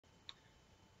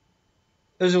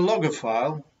As a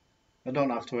logophile, I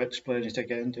don't have to explain it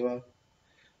again, do I?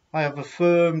 I have a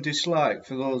firm dislike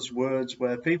for those words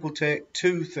where people take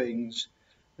two things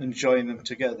and join them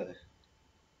together.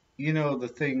 You know, the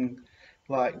thing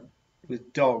like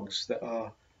with dogs that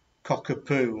are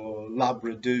Cockerpoo or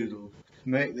Labradoodle,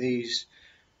 make these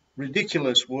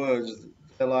ridiculous words.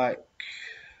 They're like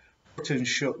put and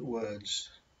shut words.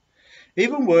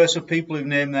 Even worse are people who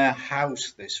name their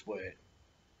house this way.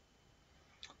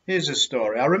 Here's a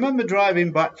story. I remember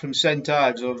driving back from St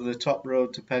Ives over the top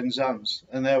road to Penzance,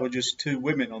 and there were just two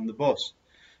women on the bus.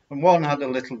 And one had a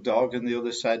little dog, and the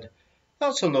other said,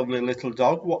 "That's a lovely little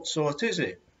dog. What sort is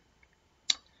it?"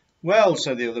 "Well,"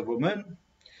 said the other woman,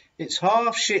 "it's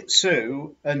half Shih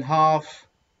Tzu and half,"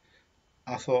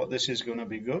 I thought this is going to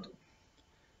be good,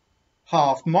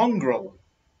 "half mongrel."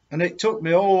 And it took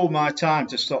me all my time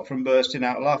to stop from bursting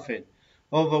out laughing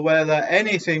over whether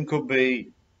anything could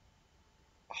be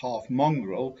half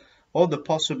mongrel or the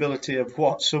possibility of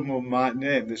what someone might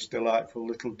name this delightful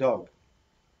little dog.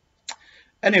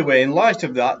 Anyway, in light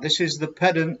of that, this is the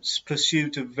Pedant's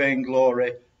Pursuit of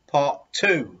Vainglory Part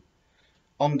 2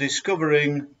 on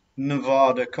discovering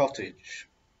Nevada Cottage.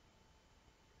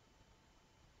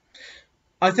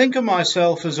 I think of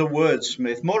myself as a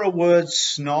wordsmith, more a word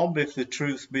snob if the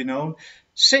truth be known.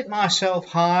 Sit myself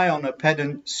high on a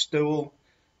pedant stool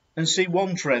and see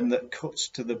one trend that cuts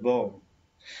to the bone.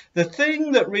 The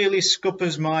thing that really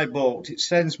scuppers my boat, it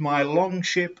sends my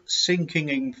longship sinking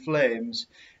in flames,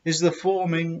 is the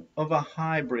forming of a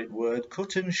hybrid word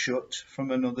cut and shut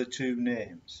from another two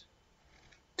names.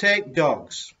 Take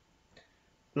dogs,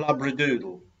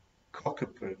 Labradoodle,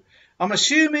 Cockerpoo. I'm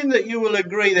assuming that you will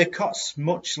agree they cost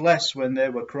much less when they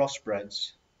were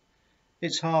crossbreds.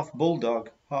 It's half bulldog,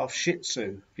 half Shih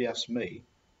Tzu, if you ask me.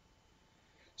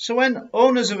 So when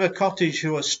owners of a cottage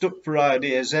who are stuck for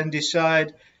ideas then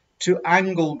decide to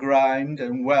angle grind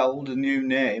and weld a new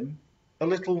name, a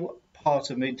little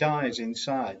part of me dies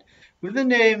inside. With the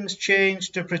names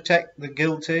changed to protect the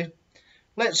guilty,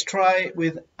 let's try it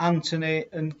with Anthony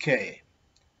and Kay.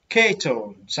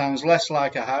 K-tone sounds less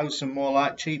like a house and more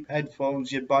like cheap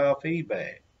headphones you'd buy off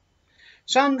eBay.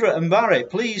 Sandra and Barry,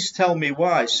 please tell me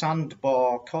why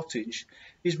Sandbar Cottage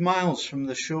is miles from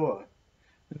the shore.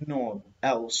 No one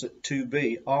else at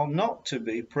 2B are not to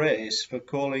be praised for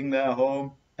calling their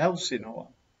home Elsinore.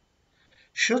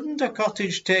 Shouldn't a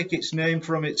cottage take its name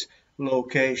from its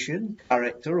location,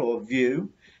 character or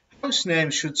view? House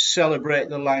names should celebrate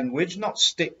the language, not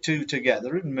stick two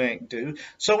together and make do.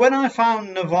 So when I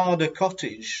found Nevada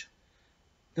Cottage,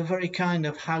 the very kind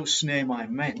of house name I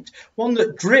meant, one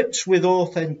that drips with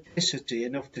authenticity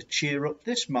enough to cheer up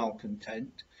this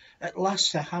malcontent, at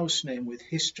last a house name with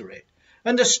history,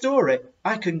 and a story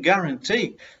I can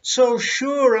guarantee. So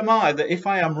sure am I that if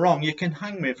I am wrong, you can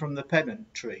hang me from the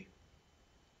pedant tree.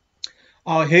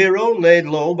 Our hero, laid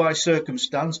low by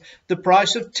circumstance, the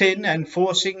price of tin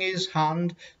enforcing his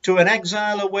hand to an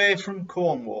exile away from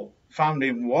Cornwall, found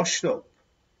him washed up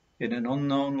in an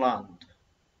unknown land.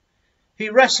 He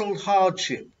wrestled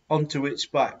hardship onto its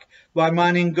back by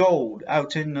mining gold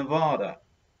out in Nevada,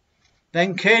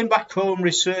 then came back home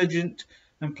resurgent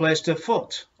and placed a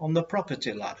foot on the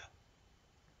property ladder.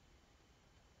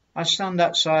 I stand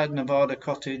outside Nevada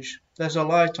Cottage. There's a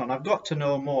light on. I've got to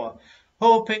know more.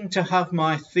 Hoping to have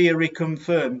my theory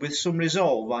confirmed, with some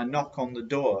resolve I knock on the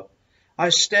door. I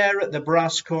stare at the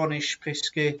brass Cornish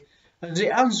piskie, and the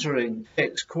answering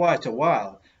takes quite a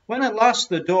while, when at last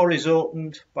the door is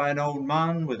opened by an old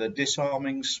man with a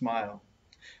disarming smile.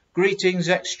 Greetings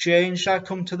exchanged, I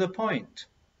come to the point.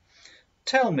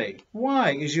 Tell me,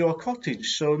 why is your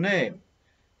cottage so named?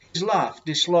 His laugh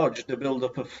dislodged a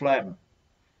build-up of phlegm.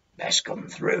 Best come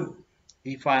through,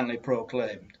 he finally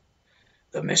proclaimed.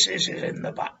 The missus is in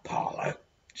the back parlour.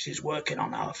 She's working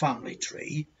on our family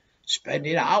tree,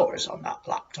 spending hours on that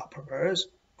laptop of hers.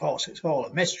 Of course, it's all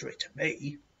a mystery to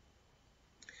me.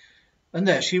 And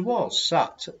there she was,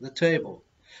 sat at the table,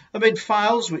 amid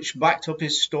files which backed up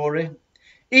his story,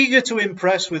 eager to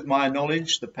impress with my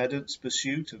knowledge the pedant's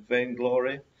pursuit of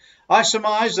vainglory. I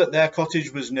surmised that their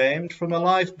cottage was named from a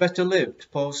life better lived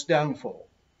post-downfall.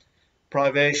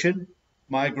 Privation,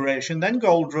 migration, then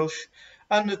gold rush,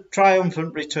 and a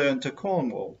triumphant return to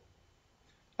Cornwall.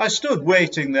 I stood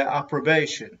waiting their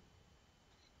approbation.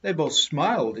 They both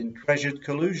smiled in treasured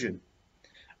collusion.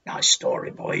 Nice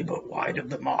story, boy, but wide of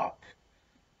the mark.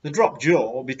 The dropped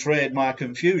jaw betrayed my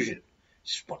confusion.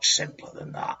 It's much simpler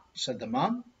than that, said the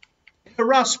man, in a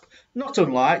rasp not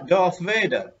unlike Darth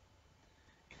Vader.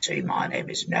 You see, my name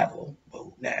is Neville,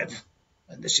 well, Nev,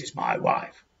 and this is my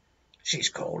wife. She's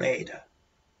called Ada.